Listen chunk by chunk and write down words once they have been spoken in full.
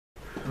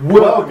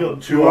Welcome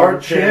to our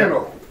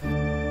channel.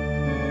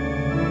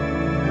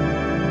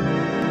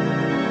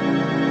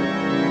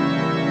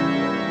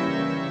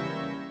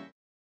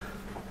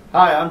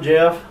 Hi, I'm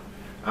Jeff.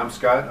 I'm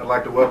Scott. I'd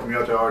like to welcome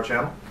you to our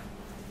channel.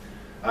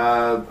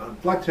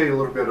 I'd like to tell you a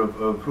little bit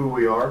of who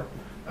we are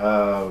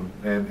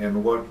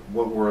and what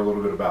we're a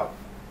little bit about.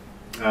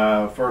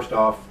 First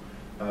off,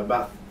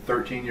 about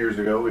 13 years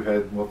ago, we've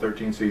had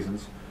 13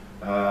 seasons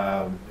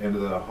into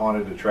the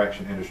haunted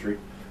attraction industry.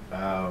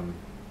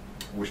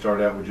 We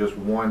started out with just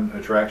one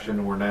attraction,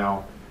 and we're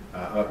now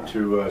up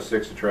to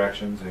 6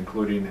 attractions,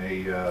 including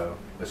a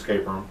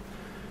escape room.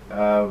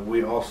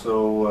 We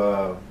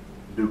also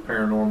do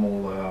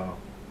paranormal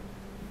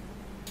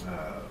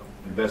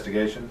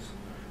investigations.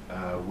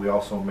 We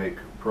also make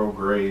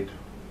pro-grade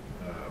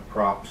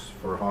props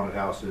for haunted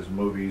houses,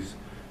 movies,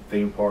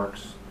 theme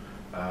parks.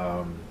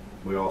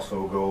 We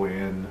also go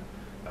in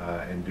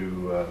and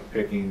do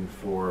picking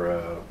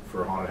for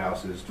haunted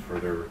houses for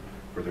their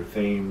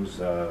themes.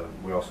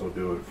 We also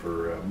do it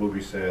for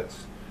movie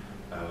sets,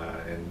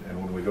 and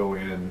when we go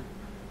in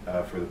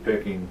for the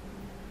picking,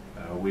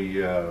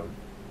 we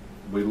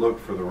look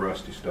for the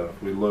rusty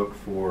stuff. We look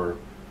for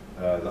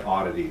the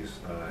oddities,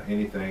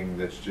 anything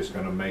that's just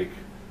going to make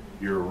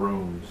your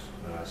rooms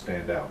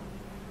stand out.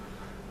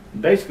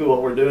 Basically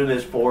what we're doing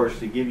this for is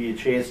to give you a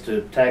chance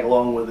to tag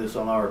along with us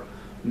on our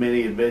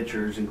many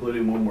adventures,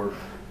 including when we're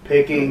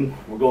picking,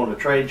 we're going to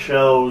trade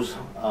shows,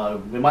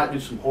 we might do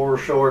some horror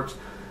shorts.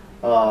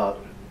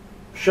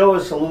 Show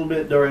us a little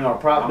bit during our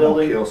prop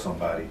building. I'm going to kill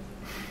somebody.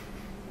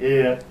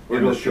 Yeah,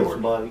 we're going to kill short.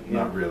 somebody. Yeah.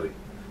 Not really.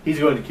 He's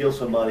going to kill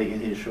somebody in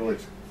his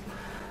shorts.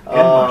 In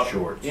my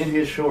shorts. In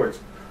his shorts.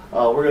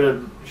 We're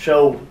going to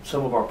show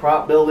some of our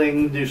prop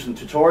building, do some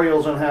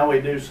tutorials on how we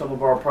do some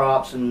of our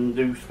props, and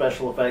do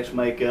special effects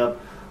makeup.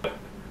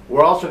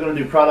 We're also going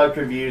to do product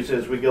reviews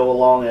as we go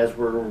along, as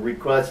we're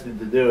requested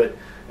to do it.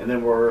 And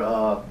then we're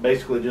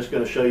basically just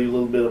going to show you a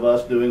little bit of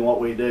us doing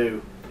what we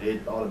do.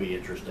 It ought to be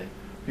interesting.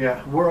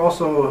 Yeah, we're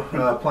also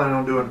planning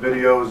on doing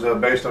videos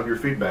based on your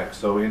feedback.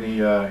 So any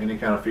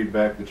kind of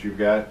feedback that you've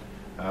got,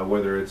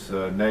 whether it's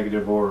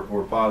negative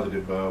or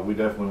positive, we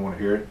definitely want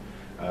to hear it.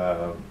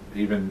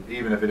 Even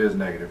if it is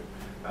negative,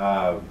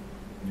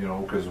 you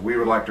know, because we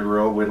would like to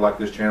grow. We'd like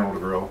this channel to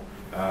grow,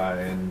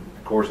 and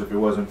of course, if it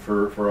wasn't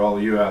for all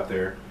of you out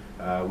there,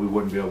 we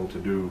wouldn't be able to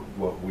do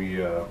what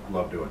we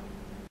love doing.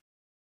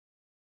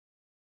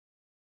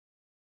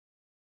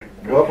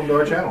 Welcome to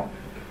our channel.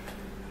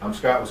 I'm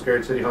Scott with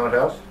Scared City Haunted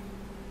House.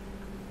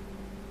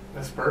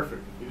 That's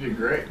perfect. You did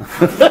great.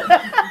 That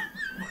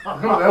was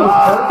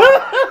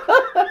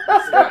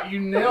perfect. Scott, you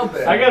nailed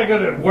that. I gotta go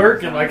to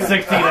work in like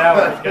 16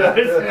 hours,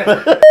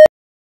 guys.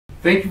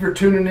 Thank you for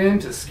tuning in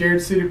to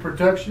Scared City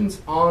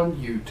Productions on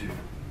YouTube.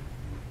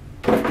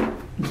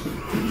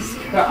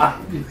 Scott,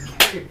 you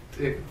kicked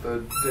it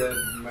the dead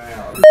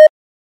mouth.